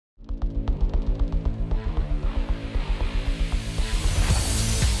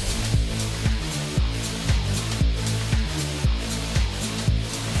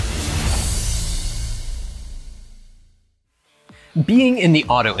Being in the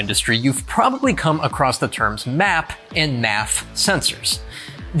auto industry, you've probably come across the terms MAP and MAF sensors.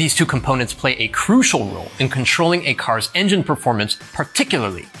 These two components play a crucial role in controlling a car's engine performance,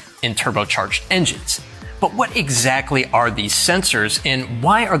 particularly in turbocharged engines. But what exactly are these sensors, and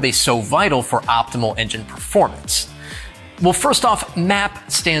why are they so vital for optimal engine performance? Well, first off,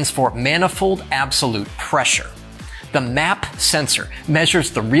 MAP stands for Manifold Absolute Pressure. The MAP sensor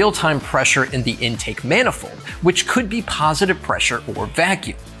measures the real-time pressure in the intake manifold, which could be positive pressure or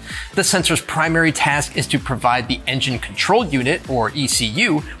vacuum. The sensor's primary task is to provide the engine control unit, or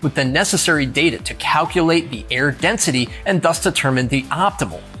ECU, with the necessary data to calculate the air density and thus determine the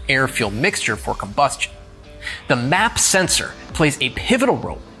optimal air-fuel mixture for combustion. The MAP sensor plays a pivotal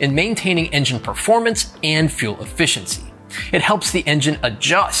role in maintaining engine performance and fuel efficiency. It helps the engine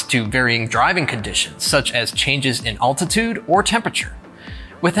adjust to varying driving conditions, such as changes in altitude or temperature.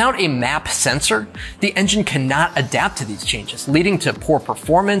 Without a MAP sensor, the engine cannot adapt to these changes, leading to poor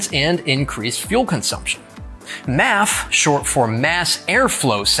performance and increased fuel consumption. MAF, short for Mass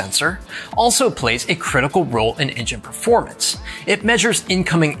Airflow Sensor, also plays a critical role in engine performance. It measures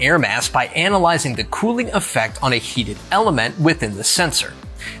incoming air mass by analyzing the cooling effect on a heated element within the sensor.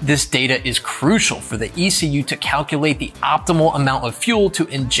 This data is crucial for the ECU to calculate the optimal amount of fuel to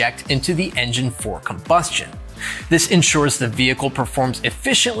inject into the engine for combustion. This ensures the vehicle performs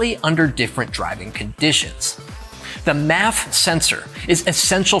efficiently under different driving conditions. The MAF sensor is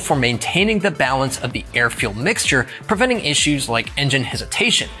essential for maintaining the balance of the air-fuel mixture, preventing issues like engine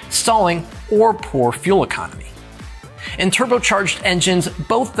hesitation, stalling, or poor fuel economy. In turbocharged engines,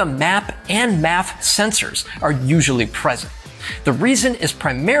 both the MAP and MAF sensors are usually present. The reason is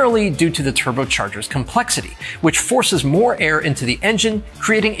primarily due to the turbocharger's complexity, which forces more air into the engine,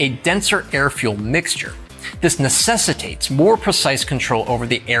 creating a denser air-fuel mixture. This necessitates more precise control over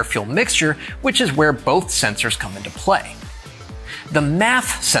the air-fuel mixture, which is where both sensors come into play. The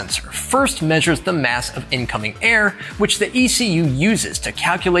MAF sensor first measures the mass of incoming air, which the ECU uses to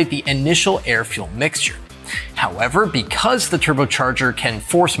calculate the initial air-fuel mixture. However, because the turbocharger can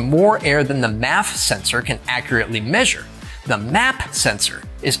force more air than the MAF sensor can accurately measure, the MAP sensor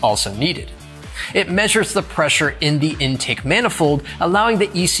is also needed. It measures the pressure in the intake manifold, allowing the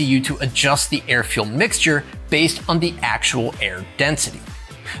ECU to adjust the air-fuel mixture based on the actual air density.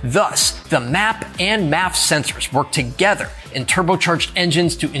 Thus, the MAP and MAF sensors work together in turbocharged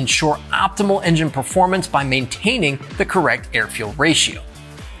engines to ensure optimal engine performance by maintaining the correct air-fuel ratio.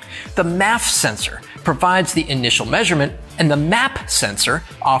 The MAF sensor provides the initial measurement, and the MAP sensor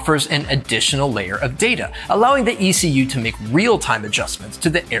offers an additional layer of data, allowing the ECU to make real-time adjustments to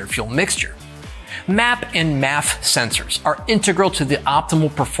the air-fuel mixture. MAP and MAF sensors are integral to the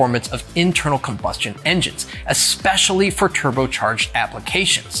optimal performance of internal combustion engines, especially for turbocharged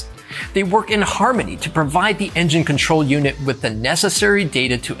applications. They work in harmony to provide the engine control unit with the necessary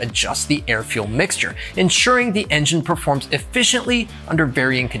data to adjust the air-fuel mixture, ensuring the engine performs efficiently under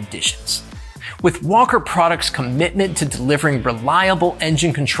varying conditions. With Walker Products' commitment to delivering reliable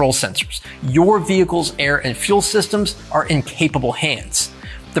engine control sensors, your vehicle's air and fuel systems are in capable hands.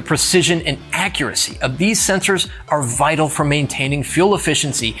 The precision and accuracy of these sensors are vital for maintaining fuel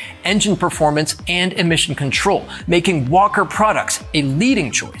efficiency, engine performance, and emission control, making Walker Products a leading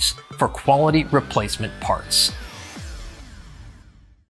choice for quality replacement parts.